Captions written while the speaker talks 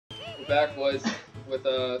back, boys, with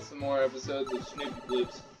some more episodes of Snoopy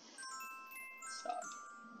Bloops. Stop.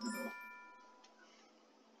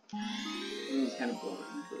 It was kind of boring,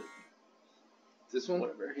 but This one?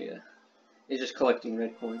 whatever. Yeah. He's just collecting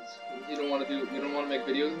red coins. You don't want to make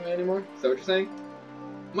videos with me anymore? Is that what you're saying?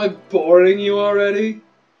 Am I boring you already?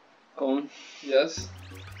 Colin, Yes.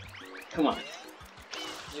 come on.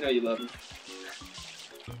 You know you love me.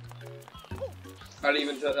 I don't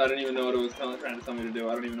even know what it was trying to tell me to do.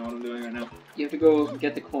 I don't even know what I'm doing right now. You have to go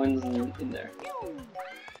get the coins in there.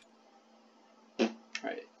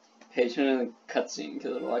 Alright. Pay attention to the cutscene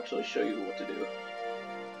because it'll actually show you what to do.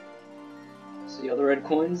 See all the red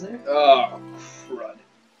coins there? Oh, crud.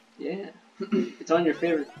 Yeah. It's on your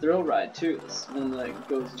favorite thrill ride too. This one that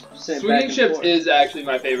goes back Swinging and Ships forth. is actually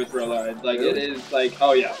my favorite thrill ride. Like, Really? it is, like,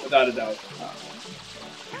 oh yeah, without a doubt.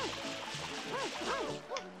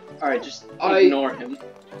 Alright, just ignore him.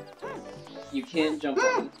 You can't jump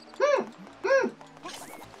on him.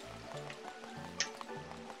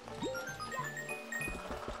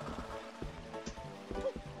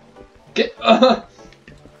 Get,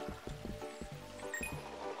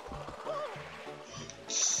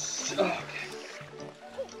 Okay.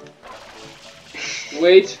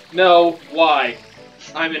 Wait, no, why?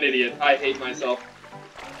 I'm an idiot. I hate myself.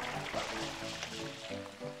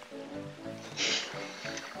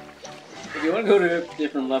 If you want to go to a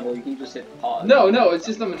different level, you can just hit pause. No, it's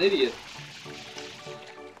just I'm an idiot.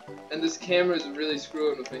 And this camera is really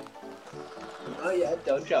screwing with me. Oh yeah,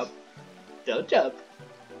 don't jump. Don't jump.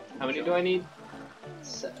 How many do I need?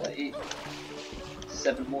 8.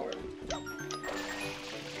 7 more.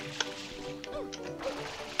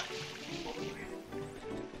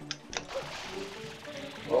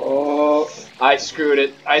 Oh, I screwed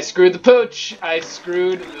it. I screwed the pooch. I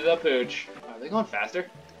screwed the pooch. Are they going faster?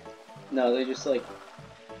 No, they just like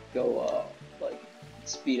go like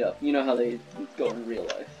speed up. You know how they go in real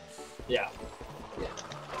life. Yeah. Yeah.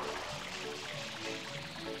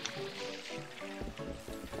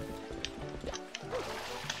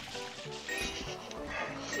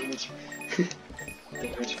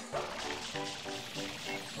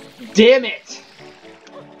 Damn it!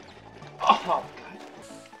 Oh god.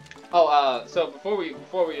 Oh, so before we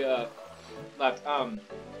left,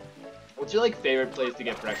 what's your like favorite place to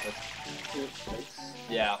get breakfast? Favorite place?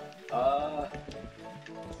 Yeah. I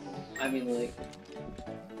mean like,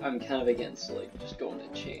 I'm kind of against like just going to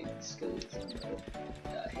chains because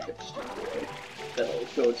I'm a hipster boy that'll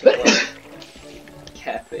go to like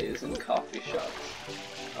cafes and coffee shops.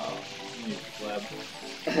 You pleb.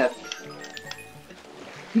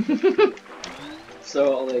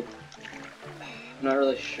 So like, I'm not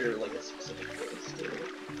really sure like a specific place to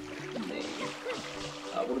name.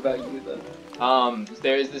 What about you then?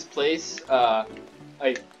 There's this place, I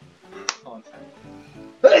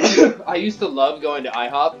used to love going to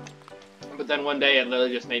IHOP, but then one day it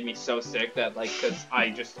literally just made me so sick that like, cause I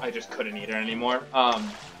just couldn't eat it anymore.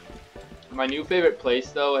 My new favorite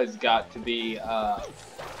place though has got to be,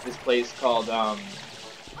 this place called,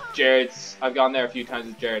 Jared's. I've gone there a few times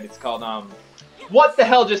with Jared. It's called, what the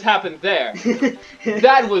hell just happened there?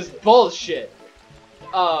 That was bullshit.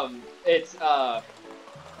 It's, not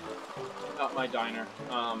my diner.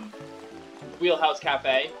 Wheelhouse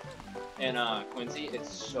Cafe in, Quincy.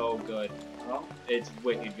 It's so good. Oh. It's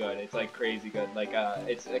wicked good. It's, like, crazy good. Like,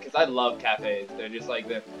 it's, because I love cafes. They're just, like,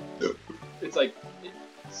 it's, like,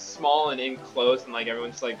 small and in close, and, like,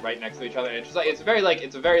 everyone's just, like, right next to each other. And it's just, like, it's a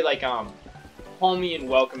very, like, homey and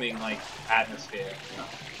welcoming, like, atmosphere.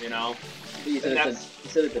 You know? You said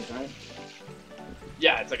it's a diner?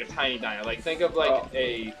 Yeah, it's like a tiny diner. Like, think of, like,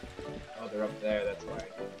 a... Oh, they're up there, that's why.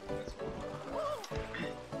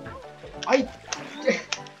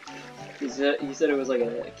 He said it was like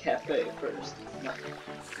a cafe first.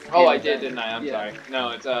 Oh, I did, didn't I? I'm Yeah. sorry. No,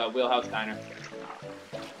 it's a Wheelhouse Diner.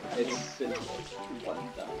 It's been one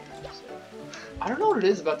diner, so. I don't know what it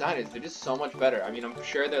is about diners. They're just so much better. I mean, I'm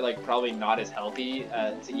sure they're, like, probably not as healthy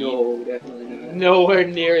to eat. No, definitely not. Nowhere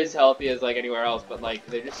near as healthy as, like, anywhere else, but, like,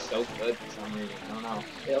 they're just so good for some reason. I don't know.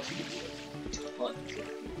 They also give you tons of food.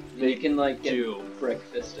 You can like get do.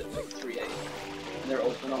 breakfast at like 3 a.m. and they're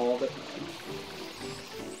open all the time.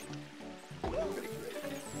 Pretty great.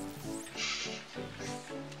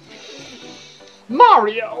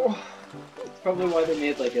 Mario! It's probably why they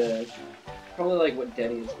made like a, probably like what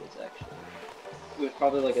Denny's was actually. It was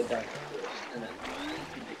probably like a diner first, and then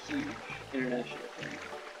a huge international thing.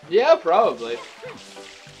 Yeah, probably.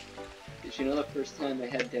 Did you know the first time they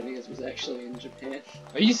had Denny's was actually in Japan?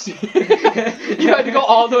 Are you serious? You had to go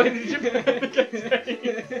all the way to Japan to get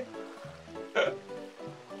Denny's.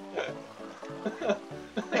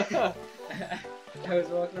 I was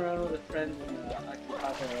walking around with a friend in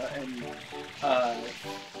Akihabara, and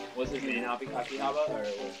Was his name Akihabara, or was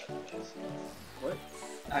that the place? what?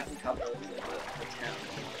 Akihabara is like the town.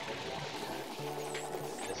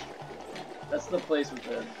 District. That's the place with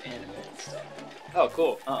the anime and stuff. Oh,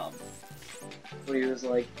 cool. But he was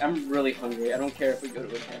like, I'm really hungry. I don't care if we go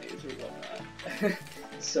to a Denny's or whatnot.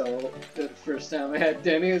 So the first time I had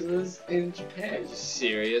Denny's was in Are Japan. you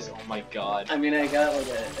serious? Oh my god. I mean, I got like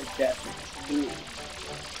a Japanese food,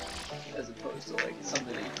 as opposed to like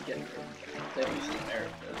something that you can get in Denny's in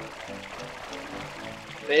America.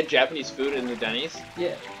 They had Japanese food in the Denny's?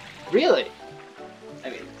 Yeah, Really? I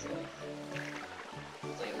mean, it's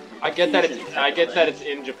like I get that fusion it's type of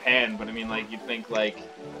thing. in Japan, but I mean, like, you'd think like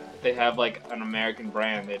they have like an American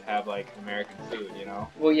brand, they'd have like American food, you know?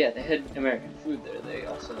 Well, yeah, they had American food there. They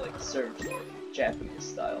also like served like Japanese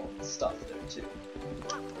style stuff there too.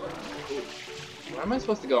 Where am I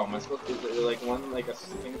supposed to go? Am I supposed to do like one like a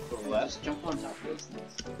thing to the left? Just jump on top of those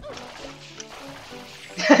things.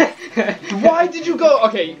 Why did you go?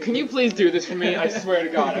 Okay, can you please do this for me? I swear to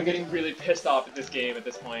God, I'm getting really pissed off at this game at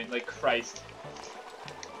this point. Like Christ.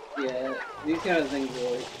 Yeah, these kind of things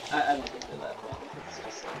are like, I don't think they're that fun. It's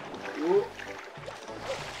just like, ooh.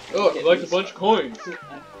 Oh, Get like a loose. bunch of coins.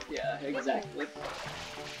 Yeah, exactly.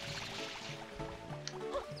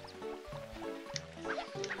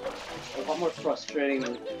 A lot more frustrating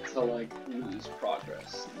to like lose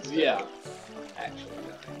progress. instead Yeah. of Actually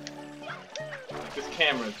going. This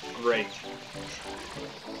camera's great.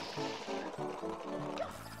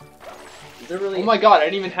 Is there really? Oh my God, I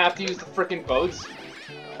didn't even have to use the frickin' boats.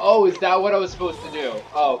 Oh, is that what I was supposed to do?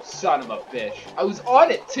 Oh, son of a bitch. I was on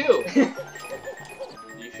it too!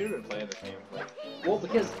 You should have been playing this game. Like, Well,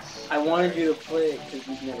 because I wanted you to play it because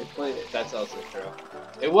you've never played it. that's also true.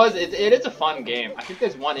 It is a fun game. I think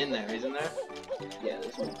there's one in there, isn't there? Yeah,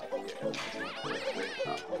 there's one up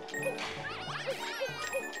here.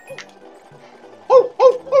 Oh,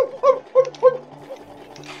 oh, oh, oh, oh, oh.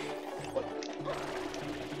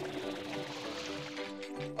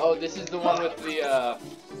 Oh, this is the one with the,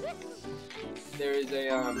 there is a,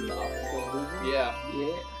 yeah.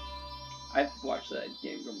 Yeah. I've watched that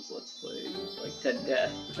Game Grumps Let's Play like to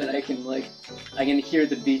death, and I can hear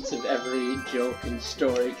the beats of every joke and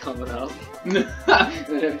story coming up, and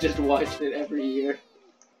I've just watched it every year.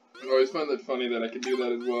 I always find that funny that I could do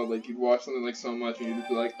that as well. Like, you'd watch something like so much and you'd just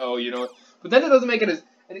be like, oh, you know. But then it doesn't make it as.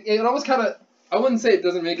 It almost kind of. I wouldn't say it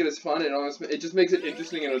doesn't make it as fun. It just makes it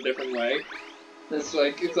interesting in a different way. It's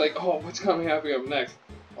like, oh, what's happening up next?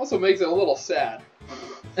 Also makes it a little sad.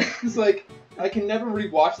 It's like, I can never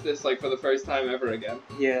rewatch this like for the first time ever again.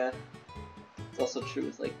 Yeah. It's also true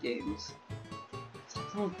with like games.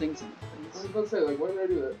 Stop throwing things in the I was face. about to say, like, why did I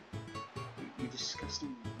do that? You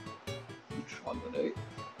disgusting. You troglodyte.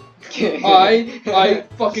 I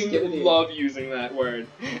fucking Just kidding. love using that word.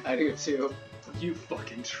 I do too. You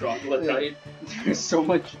fucking troglodyte. There's so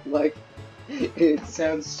much like. It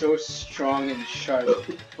sounds so strong and sharp,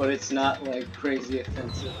 but it's not like crazy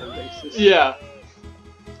offensive or racist. Yeah.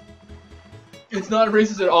 It's not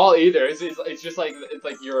racist at all either. It's just like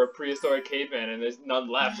you're a prehistoric caveman and there's none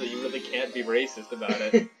left, so you really can't be racist about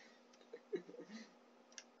it.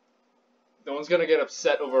 No one's gonna get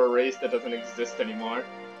upset over a race that doesn't exist anymore.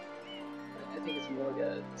 I think it's more like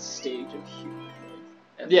a stage of human.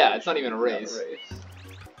 Like, Yeah, it's not even a evolution, race. not a race.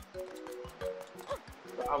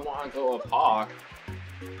 I want to go to a park.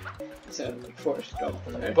 It sounded like Forrest Gump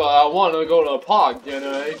there. But I want to go to a park, you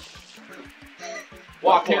know?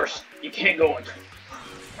 Walk Forrest, you can't go in.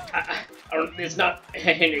 I don't, it's not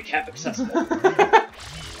handicap accessible. What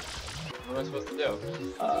am I supposed to do?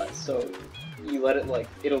 So you let it like,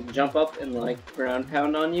 it'll jump up and like ground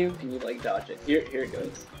pound on you, and you like dodge it. Here it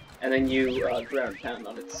goes. And then you ground pound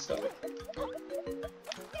on its stomach.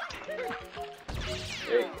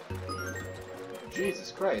 There you go.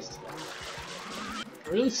 Jesus Christ.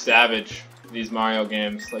 Really savage, these Mario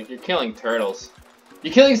games. Like, you're killing turtles.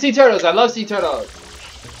 You're killing sea turtles! I love sea turtles!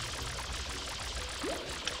 You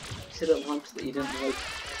said at lunch that you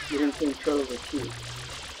didn't think turtles were cute.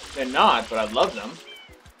 They're not, but I love them.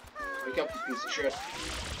 Wake up, you piece of shit.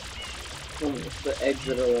 It's the eggs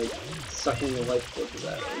that are like sucking the life force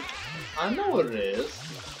out of it. I know what it is.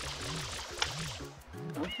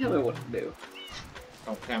 Don't tell me what to do.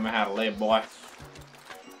 Don't tell me how to live, boy.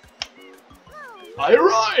 I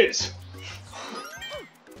rise!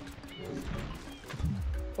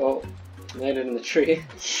 Oh, landed in the tree.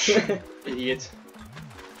 Idiot.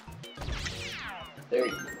 There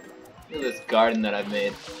you go. Look at this garden that I've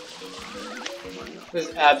made.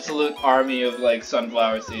 This absolute army of, like,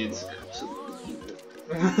 sunflower seeds.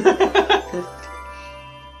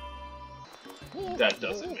 That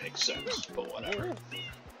doesn't make sense, but whatever.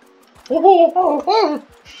 What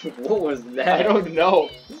was that? I don't know.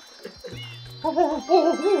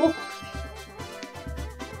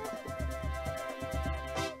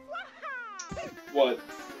 What?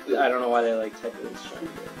 I don't know why they like type it as trying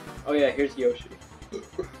to. Oh yeah, here's Yoshi.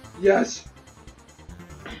 Yes.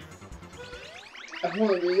 I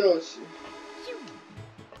want to be Yoshi.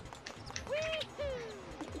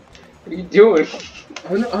 What are you doing?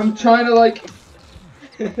 I'm trying to like.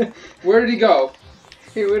 Where did he go?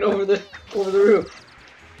 He went over the roof.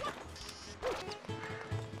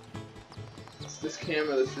 It's this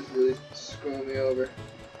camera that's just really screwing me over.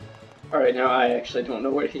 Alright, now I actually don't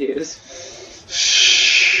know where he is.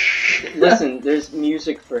 Listen, there's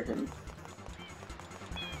music for him.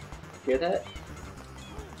 Hear that?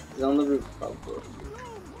 He's on the roof, probably.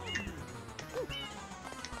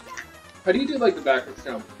 How do you do like the backwards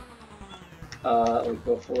jump? Like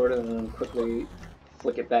go forward and then quickly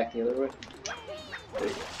flick it back the other way. There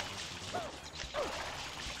you go.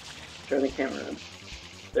 Turn the camera on.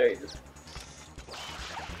 There he is.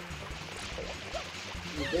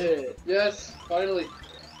 You did it. Yes, finally.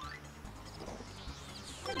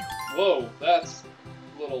 Whoa, that's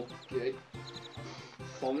a little gay.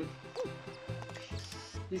 Fun.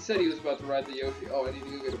 He said he was about to ride the Yoshi. Oh, I need to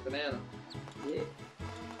go get a banana. Yeah.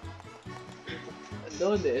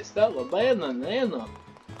 ¿Dónde está la banana?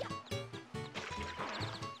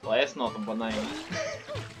 Well, that's not a banana.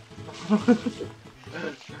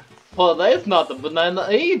 Well, that's not a banana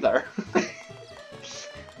either.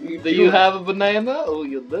 Do you have a banana? Oh,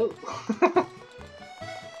 you do.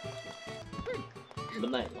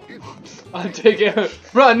 Banana. I'm taking a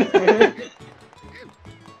run.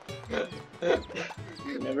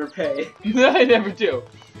 You never pay. I never do.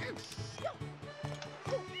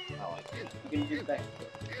 I like it. You can do back.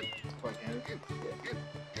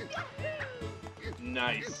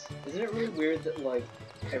 Nice. Isn't it really weird that like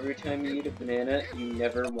every time you eat a banana, you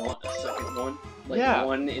never want a second one? Like Yeah.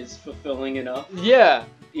 one is fulfilling enough, Yeah.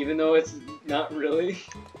 even though it's not really.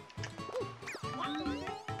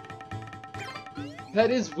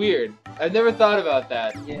 That is weird. I've never thought about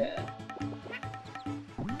that. Yeah.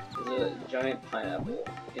 There's a giant pineapple,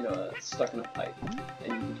 stuck in a pipe,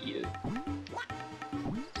 and you can eat it.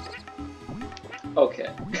 Okay.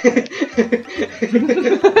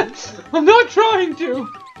 I'm not trying to.